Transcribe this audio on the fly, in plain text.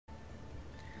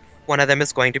One of them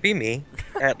is going to be me,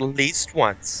 at least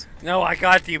once. No, I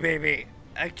got you, baby.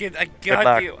 I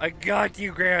got you. I got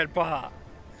you, Grandpa.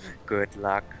 Good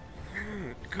luck.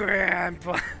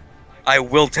 Grandpa. I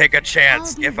will take a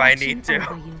chance if I need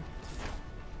to.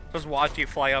 Just watch you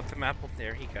fly up the map. Well,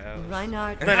 there he goes.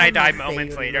 Reinhardt, And then I die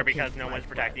moments later because no one's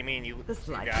protecting me and you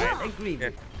died. Agree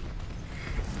with.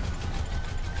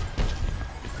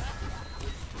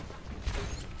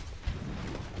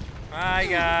 Hi,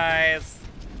 guys.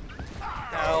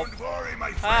 Help. Don't worry,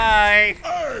 my friend. Hi.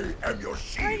 I am your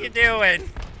How you shield. doing?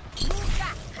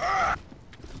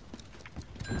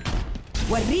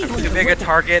 Too big a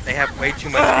target, they have way too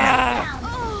much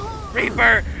damage.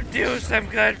 Reaper, do some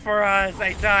good for us.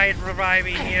 I died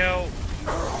reviving you.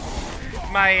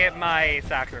 My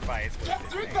sacrifice was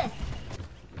insane.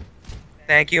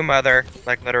 Thank you, mother.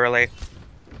 Like, literally.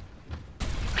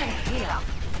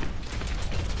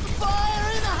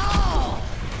 Fire in the hole!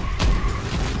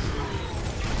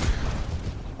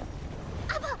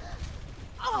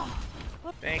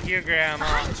 Thank you, Grandma.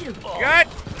 God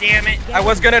damn it. I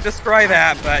was gonna destroy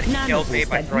that, but he killed me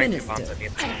by throwing 2 bombs at me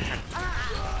at the same time.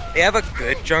 They have a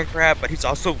good Junkrat, but he's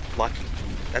also lucky.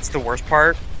 That's the worst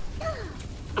part.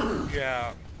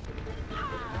 Yeah.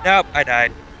 Nope, I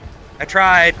died. I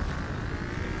tried.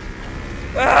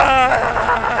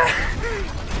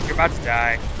 You're about to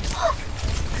die.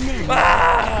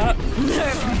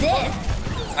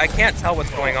 I can't tell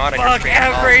what's going on. Fuck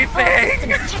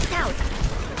everything! Checked out.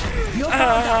 You're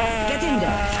get in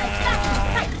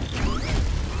there.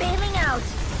 Bailing out.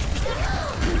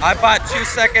 I bought 2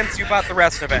 seconds, you bought the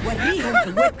rest of it.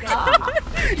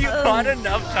 You bought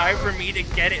enough time for me to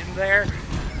get in there,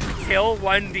 kill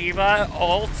one D.Va,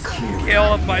 ult,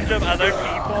 kill a bunch of other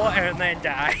people, and then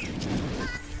die.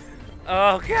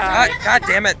 Oh god. God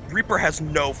damn it, Reaper has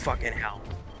no fucking health.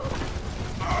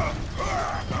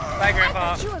 Bye,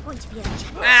 Grandpa. You are going to be a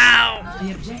Ow!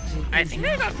 I think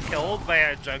I got killed by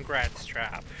a Junkrat's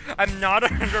trap. I'm not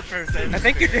 100%. I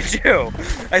think you did too.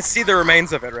 I see the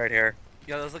remains of it right here.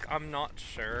 Yeah, I was like, I'm not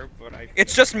sure, but I.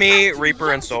 It's just me,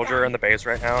 Reaper, and Soldier in the base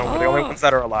right now. We're the only ones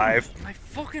that are alive. My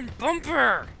fucking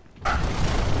bumper!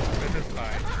 This is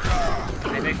fine.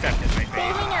 I've accepted my fate.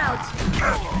 bailing out.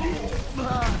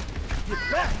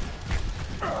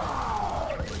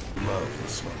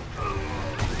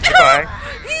 Goodbye.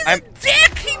 He's I'm- a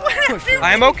dick! He went after me!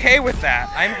 I'm okay with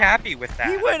that. I'm happy with He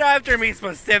that. went after me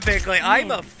specifically.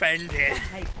 I'm offended.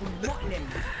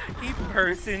 He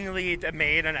personally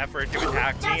made an effort to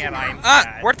attack me, and I'm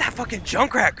sad. Where'd that fucking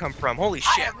Junkrat come from? Holy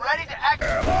shit. Ready to act.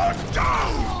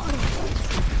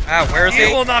 Where is You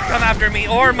he? will not come after me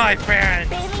or my friends.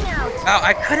 Bailing out.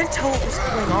 I couldn't tell what was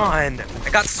going on. I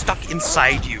got stuck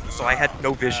inside you, so I had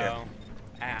no vision. Oh.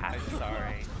 I'm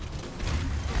sorry.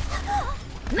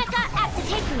 Mecha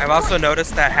activating. I've also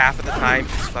noticed that half of the time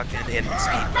he's fucking in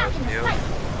speed mode too.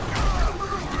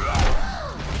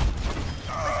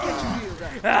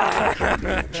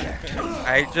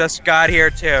 I just got here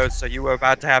too, so you were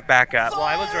about to have backup. Well,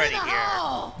 I was already here.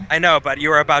 I know, but you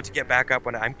were about to get back up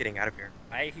when I'm getting out of here.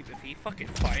 If he fucking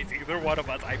finds either one of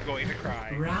us, I'm going to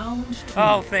cry. Round 2.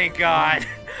 Oh, thank God.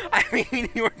 I mean,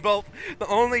 you were both the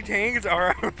only tanks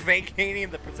are vacating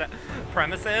the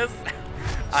premises.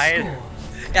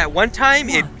 Yeah, one time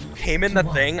it came in the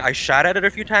thing, I shot at it a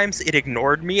few times, it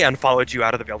ignored me and followed you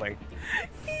out of the building.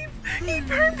 He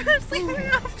purposely went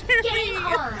after me.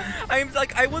 I'm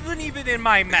like, I wasn't even in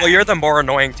my map. Well, you're the more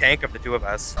annoying tank of the two of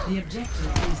us. The objective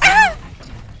is now active.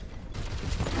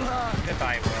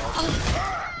 Goodbye, Will.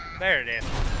 There it is.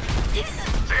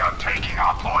 They are taking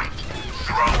our point.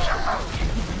 Throw them out.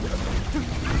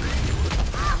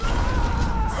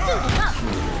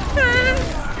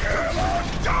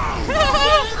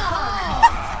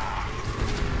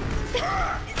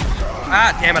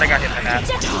 Damn it, I got hit by that.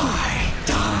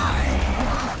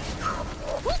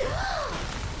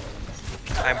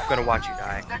 I'm gonna watch you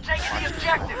die. They're taking the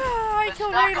objective. I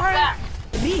killed Knock 'em back.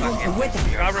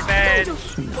 Got revenge.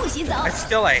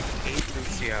 I hate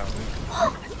Lucio.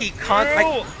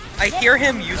 I hear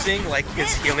him using like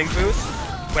his healing boost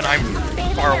when I'm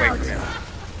far away from him.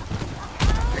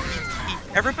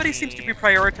 Everybody seems to be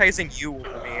prioritizing you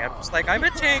over me. I'm just like, I'm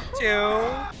a tank too.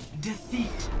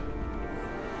 Defeat.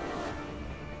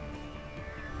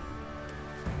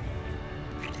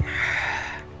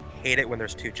 Hate it when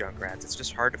there's 2 Junkrats. It's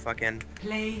just hard to fucking,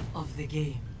 Play of the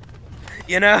game.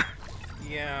 you know?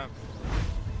 Yeah.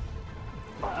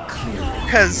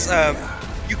 Because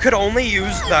you could only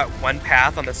use that one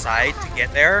path on the side to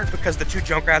get there because the 2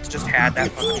 Junkrats just had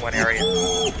that fucking one area.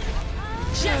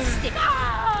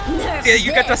 Yeah,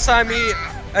 you get to saw me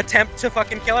attempt to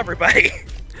fucking kill everybody.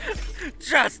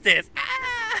 Justice.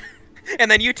 Ah! And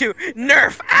then you two,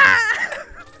 nerf! Ah!